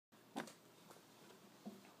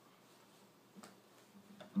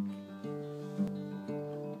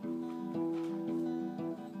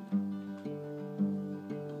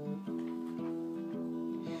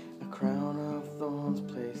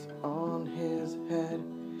his head.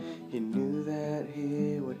 He knew that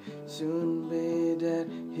he would soon be dead.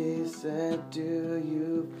 He said, "Do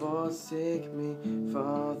you forsake me,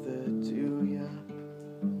 Father, do ya?"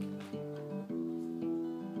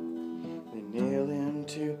 They nailed him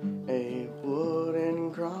to a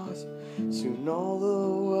wooden cross. Soon all the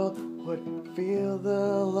world would feel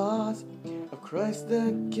the loss of Christ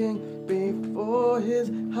the King before his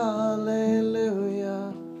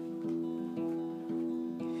hallelujah.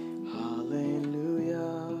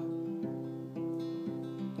 Hallelujah.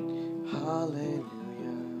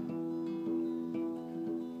 Hallelujah.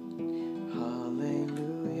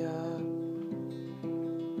 Hallelujah.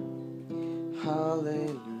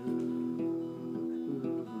 Hallelujah.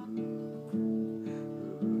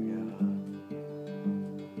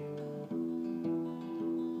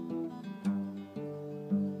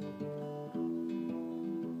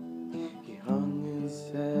 He hung his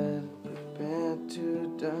head, prepared to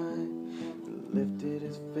die, lifted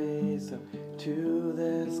his face up to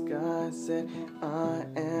the sky, said, "I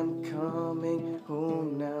am coming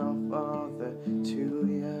home now, Father, to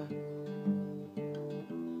ya."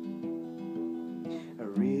 A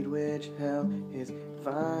reed which held his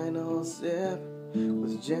final sip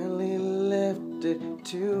was gently lifted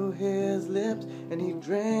to his lips, and he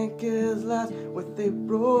drank his last with a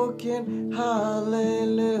broken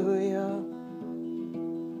hallelujah.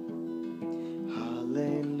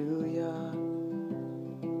 Hallelujah.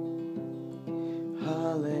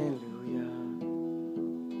 Hallelujah.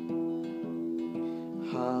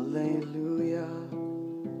 Hallelujah.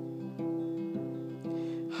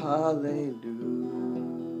 Hallelujah.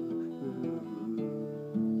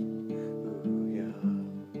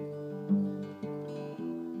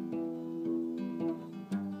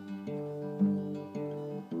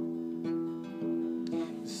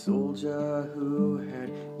 The soldier who had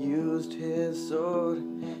used his sword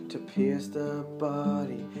to pierce the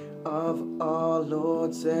body of our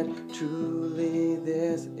Lord said, "Truly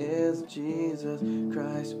this is Jesus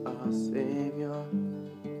Christ our Savior."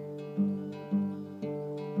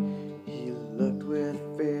 He looked with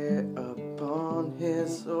fear upon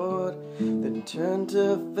his sword, then turned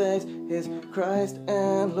to face his Christ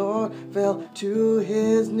and Lord, fell to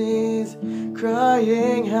his knees,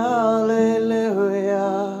 crying, "Hallelujah.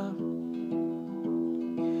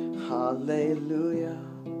 Hallelujah.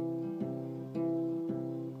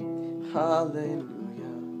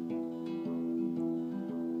 Hallelujah.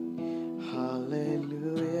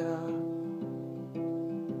 Hallelujah.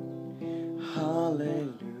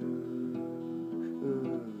 Hallelujah.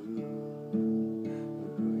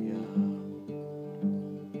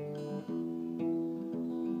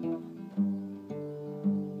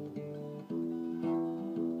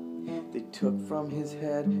 'They took from his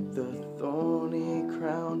head the thorny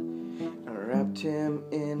crown, and wrapped him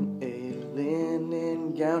in a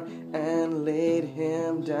linen gown, and laid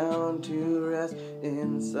him down to rest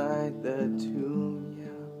inside the tomb.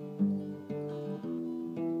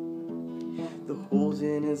 The holes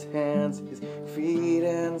in his hands, his feet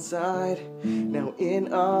and side. Now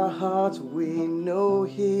in our hearts we know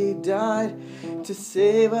he died to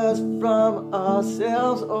save us from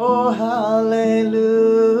ourselves. Oh, hallelujah.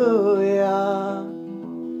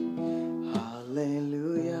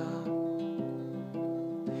 Hallelujah.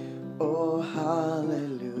 Oh,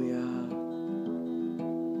 hallelujah.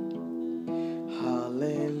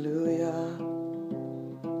 Hallelujah.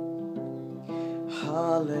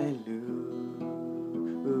 Hallelujah.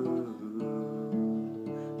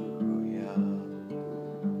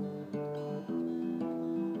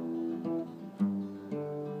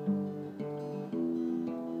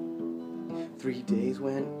 3 days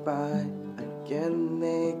went by, again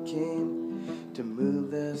they came to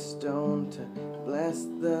move the stone, to bless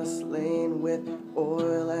the slain with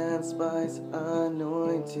oil and spice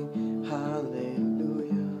anointing.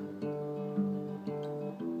 Hallelujah.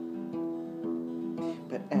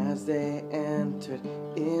 But as they entered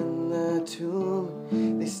in the tomb,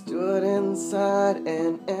 they stood inside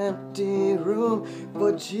an empty room,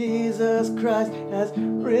 for Jesus Christ has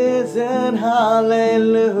risen.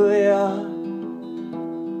 Hallelujah.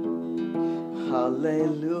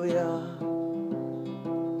 Hallelujah.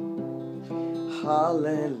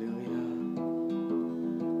 Hallelujah.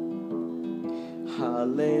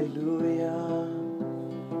 Hallelujah.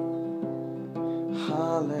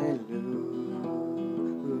 Hallelujah.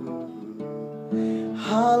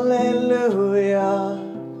 Hallelujah.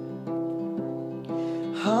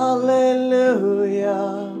 Hallelujah.